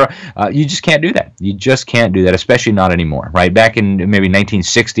cetera, et cetera. You just can't do that. You just can't do that, especially not anymore, right? Back in maybe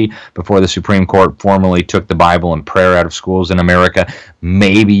 1960, before the Supreme Court formally took the Bible and prayer out of schools in America,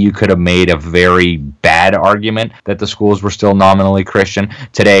 maybe you could have made a very bad argument that the schools were still nominally Christian.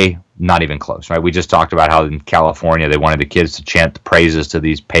 Today, not even close, right? We just talked about how in California they wanted the kids to chant the praises to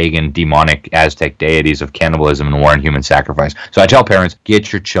these pagan, demonic Aztec deities of cannibalism and war and human sacrifice. So I tell parents,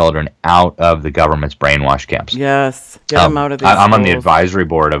 get your children out of the government's brainwash camps. Yes, get them out of these I'm on the schools. advisory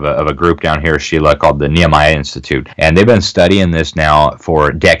board of a group down here, Sheila, called the Nehemiah Institute. And they've been studying this now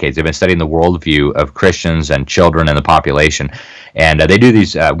for decades. They've been studying the worldview of Christians and children and the population. And they do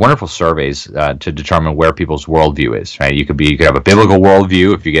these wonderful surveys to determine where people's worldview is. Right? You could have a biblical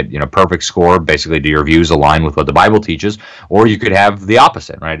worldview if you get perfect score. Basically, do your views align with what the Bible teaches? Or you could have the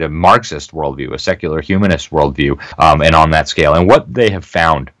opposite, right? A Marxist worldview, a secular humanist worldview, and on that scale. And what they have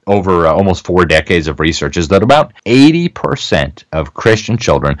found over almost 4 decades of research is that about 80% of Christian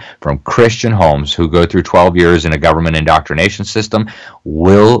children from Christian homes who go through 12 years in a government indoctrination system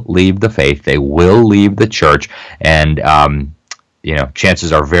will leave the faith. They will leave the church, and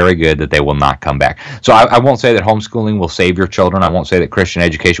chances are very good that they will not come back. So I won't say that homeschooling will save your children. I won't say that Christian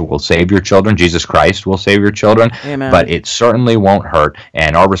education will save your children. Jesus Christ will save your children. Amen. But it certainly won't hurt.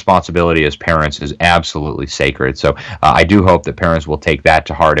 And our responsibility as parents is absolutely sacred. So I do hope that parents will take that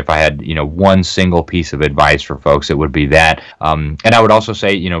to heart. If I had, one single piece of advice for folks, it would be that. And I would also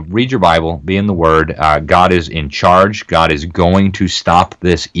say, read your Bible, be in the Word. God is in charge. God is going to stop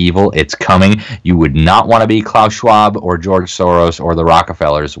this evil. It's coming. You would not want to be Klaus Schwab or George Soros or the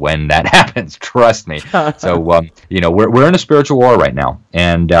Rockefellers when that happens. Trust me. So, we're in a spiritual war right now.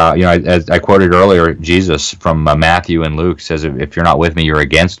 And, as I quoted earlier, Jesus from Matthew and Luke says, if you're not with me, you're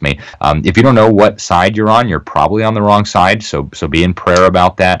against me. If you don't know what side you're on, you're probably on the wrong side. So be in prayer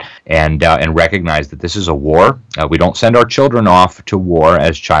about that and recognize that this is a war. We don't send our children off to war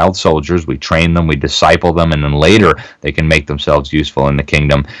as child soldiers. We train them, we disciple them, and then later they can make themselves useful in the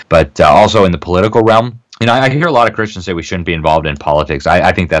kingdom. But also in the political realm, I hear a lot of Christians say we shouldn't be involved in politics.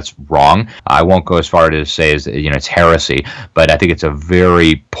 I think that's wrong. I won't go as far to say as it's heresy, but I think it's a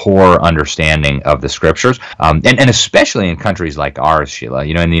very poor understanding of the scriptures, and especially in countries like ours, Sheila.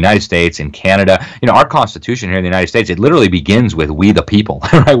 In the United States, in Canada, our Constitution here in the United States, it literally begins with "we the people."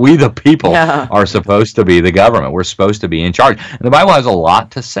 Right? We the people are supposed to be the government. We're supposed to be in charge, and the Bible has a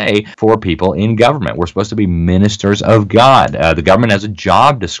lot to say for people in government. We're supposed to be ministers of God. The government has a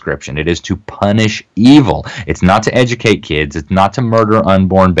job description. It is to punish evil. It's not to educate kids. It's not to murder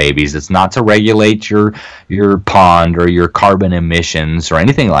unborn babies. It's not to regulate your pond or your carbon emissions or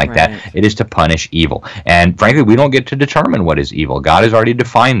anything like that. It is to punish evil. And frankly, we don't get to determine what is evil. God has already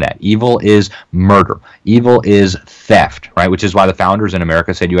defined that. Evil is murder. Evil is theft, right? Which is why the founders in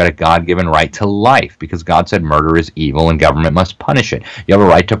America said you had a God-given right to life, because God said murder is evil and government must punish it. You have a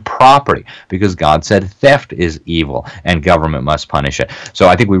right to property because God said theft is evil and government must punish it. So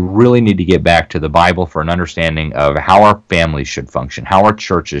I think we really need to get back to the Bible for for an understanding of how our families should function, how our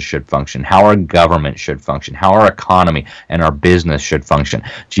churches should function, how our government should function, how our economy and our business should function.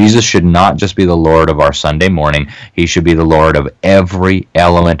 Jesus should not just be the Lord of our Sunday morning. He should be the Lord of every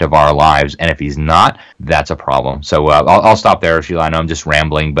element of our lives. And if he's not, that's a problem. So I'll stop there, Sheila. I know I'm just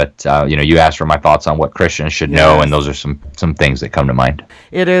rambling, but you asked for my thoughts on what Christians should know, and those are some things that come to mind.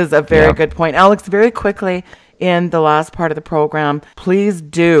 It is a very good point. Alex, very quickly, in the last part of the program, please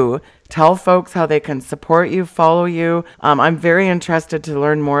do tell folks how they can support you, follow you. I'm very interested to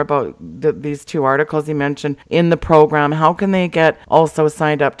learn more about these two articles you mentioned in the program. How can they get also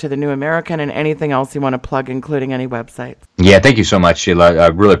signed up to the New American, and anything else you want to plug, including any websites? Yeah, thank you so much, Sheila. I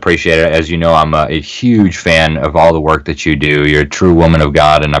really appreciate it. As you know, I'm a huge fan of all the work that you do. You're a true woman of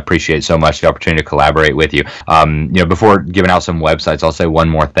God, and I appreciate so much the opportunity to collaborate with you. Before giving out some websites, I'll say one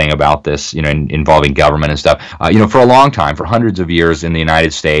more thing about this, involving government and stuff. For a long time, for hundreds of years in the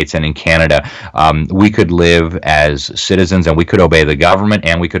United States and in Canada, we could live as citizens, and we could obey the government,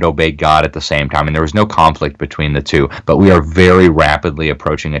 and we could obey God at the same time, and there was no conflict between the two. But we are very rapidly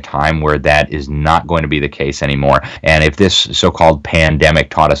approaching a time where that is not going to be the case anymore. And if this so-called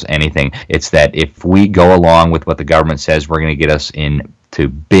pandemic taught us anything, it's that if we go along with what the government says, we're going to get us into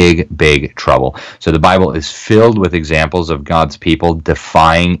big trouble. So the Bible is filled with examples of God's people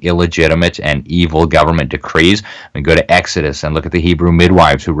defying illegitimate and evil government decrees. We go to Exodus and look at the Hebrew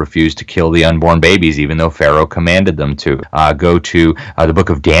midwives who refused to kill the unborn babies even though Pharaoh commanded them to. Go to the book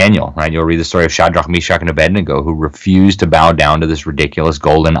of Daniel, right? You'll read the story of Shadrach, Meshach, and Abednego, who refused to bow down to this ridiculous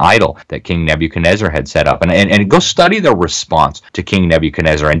golden idol that King Nebuchadnezzar had set up. And go study their response to King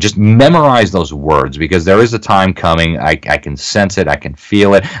Nebuchadnezzar and just memorize those words, because there is a time coming. I can sense it. I can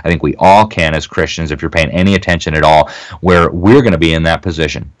feel it. I think we all can as Christians, if you're paying any attention at all, where we're going to be in that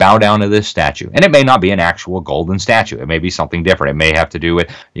position. Bow down to this statue. And it may not be an actual golden statue. It may be something different. It may have to do with,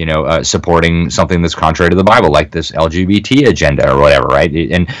 supporting something that's contrary to the Bible, like this LGBT agenda or whatever, right?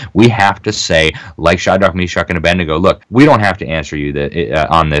 And we have to say, like Shadrach, Meshach, and Abednego, look, we don't have to answer you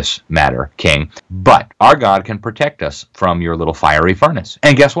on this matter, King, but our God can protect us from your little fiery furnace.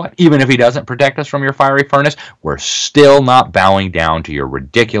 And guess what? Even if he doesn't protect us from your fiery furnace, we're still not bowing down to your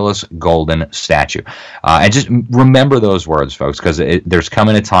ridiculous golden statue. And just remember those words, folks, because there's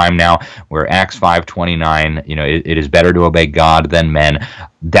coming a time now where Acts 5:29, it is better to obey God than men.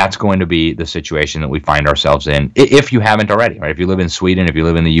 That's going to be the situation that we find ourselves in, if you haven't already, right? If you live in Sweden, if you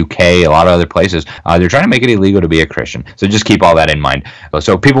live in the UK, a lot of other places, they're trying to make it illegal to be a Christian. So just keep all that in mind.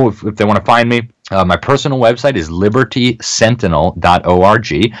 So people, if they want to find me, my personal website is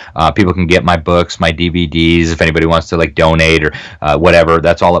libertysentinel.org. People can get my books, my DVDs, if anybody wants to donate or whatever.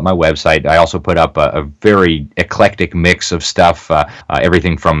 That's all at my website. I also put up a very eclectic mix of stuff,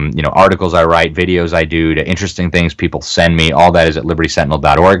 everything from articles I write, videos I do, to interesting things people send me. All that is at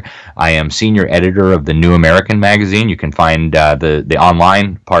libertysentinel.org. I am senior editor of the New American magazine. You can find the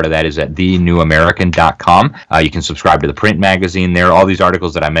online part of that is at thenewamerican.com. You can subscribe to the print magazine there. All these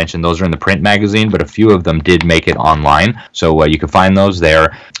articles that I mentioned, those are in the print magazine, but a few of them did make it online, so you can find those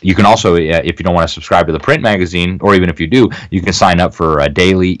there. You can also, if you don't want to subscribe to the print magazine, or even if you do, you can sign up for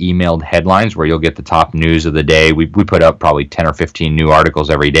daily emailed headlines where you'll get the top news of the day. We put up probably 10 or 15 new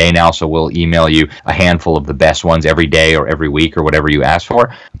articles every day now, so we'll email you a handful of the best ones every day or every week or whatever you ask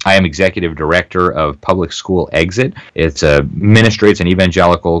for. I am executive director of Public School Exit. It's a ministry, it's an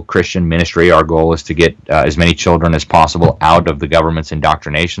evangelical Christian ministry. Our goal is to get as many children as possible out of the government's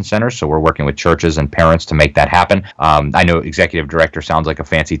indoctrination centers, so we're working with churches and parents to make that happen. I know executive director sounds like a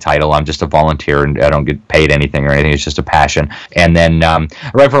fancy title. I'm just a volunteer and I don't get paid anything or anything. It's just a passion. And then I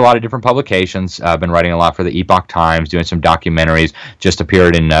write for a lot of different publications. I've been writing a lot for the Epoch Times, doing some documentaries. Just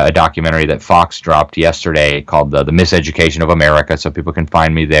appeared in a documentary that Fox dropped yesterday called The Miseducation of America, so people can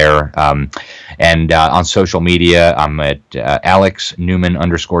find me there. And on social media, I'm at Alex Newman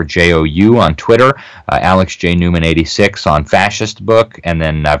 _JOU on Twitter, Alex J. Newman 86 on Fascist Book, and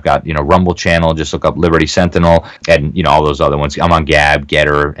then I've got Rumble channel. Just look up Liberty Sentinel, and all those other ones. I'm on Gab,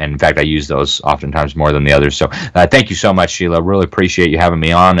 Getter, and in fact I use those oftentimes more than the others. So thank you so much, Sheila. Really appreciate you having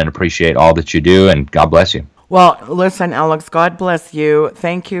me on, and appreciate all that you do, and God bless you. Well, listen, Alex, God bless you.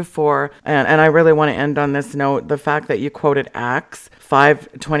 Thank you for, and I really want to end on this note, the fact that you quoted Acts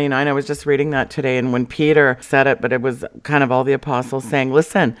 5:29. I was just reading that today, and when Peter said it, but it was kind of all the apostles saying,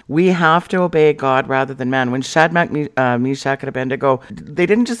 listen, we have to obey God rather than man. When Shadrach, Meshach, and Abednego, they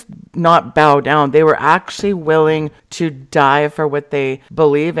didn't just not bow down. They were actually willing to die for what they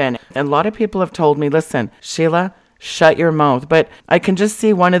believe in. And a lot of people have told me, listen, Sheila, shut your mouth. But I can just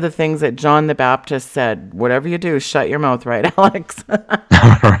see one of the things that John the Baptist said, whatever you do, shut your mouth, right, Alex?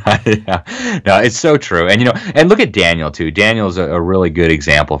 Yeah, no, it's so true. And and look at Daniel too. Daniel's a really good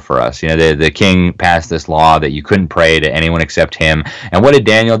example for us. The king passed this law that you couldn't pray to anyone except him. And what did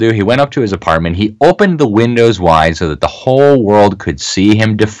Daniel do? He went up to his apartment. He opened the windows wide so that the whole world could see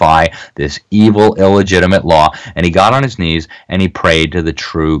him defy this evil, illegitimate law. And he got on his knees and he prayed to the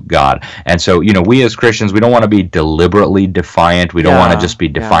true God. And so, we as Christians, we don't want to be deliberately defiant. We don't want to just be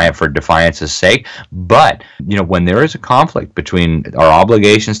defiant for defiance's sake. But, when there is a conflict between our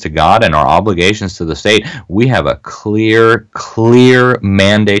obligations to God and our obligations to the state, we have a clear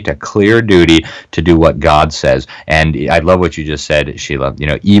mandate, a clear duty to do what God says. And I love what you just said, Sheila.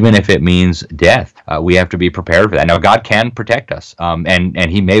 Even if it means death, we have to be prepared for that. Now, God can protect us,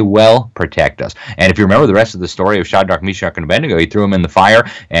 and He may well protect us. And if you remember the rest of the story of Shadrach, Meshach, and Abednego, He threw them in the fire,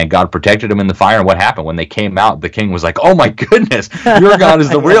 and God protected them in the fire. And what happened? When they came out, the king was like, "Oh my goodness, your God is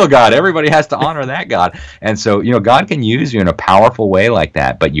the real God. Everybody has to honor that God." And so, God can use you in a powerful way like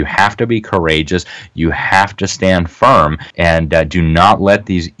that, but you have to be courageous. You have to stand firm, and do not let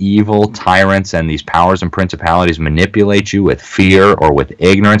these evil tyrants and these powers and principalities manipulate you with fear or with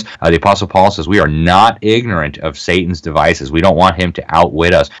ignorance. The Apostle Paul says we are not ignorant of Satan's devices. We don't want him to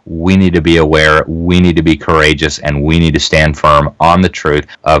outwit us. We need to be aware, we need to be courageous, and we need to stand firm on the truth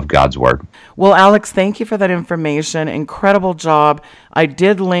of God's Word. Well, Alex, thank you for that information. Incredible job. I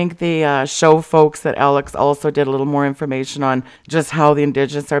did link the show, folks, that Alex also did a little more information on just how the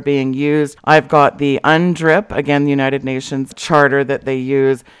Indigenous are being used. I've got the UNDRIP, again, the United Nations Charter that they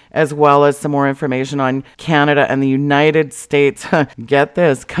use, as well as some more information on Canada and the United States. Get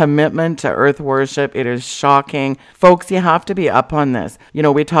this, commitment to earth worship. It is shocking. Folks, you have to be up on this.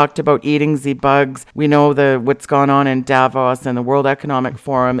 We talked about eating the bugs. We know what's gone on in Davos and the World Economic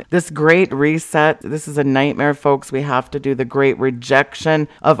Forum. This great reset, this is a nightmare, folks. We have to do the great rejection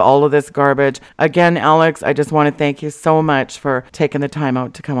of all of this garbage. Again, Alex, I just want to thank you so much for taking the time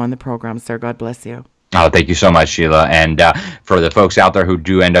out to come on the program, sir. God bless you. Oh, thank you so much, Sheila. And for the folks out there who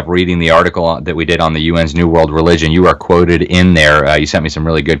do end up reading the article that we did on the UN's New World Religion, you are quoted in there. You sent me some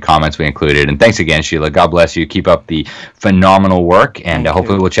really good comments we included. And thanks again, Sheila. God bless you. Keep up the phenomenal work, and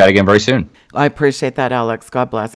hopefully we'll chat again very soon. I appreciate that, Alex. God bless.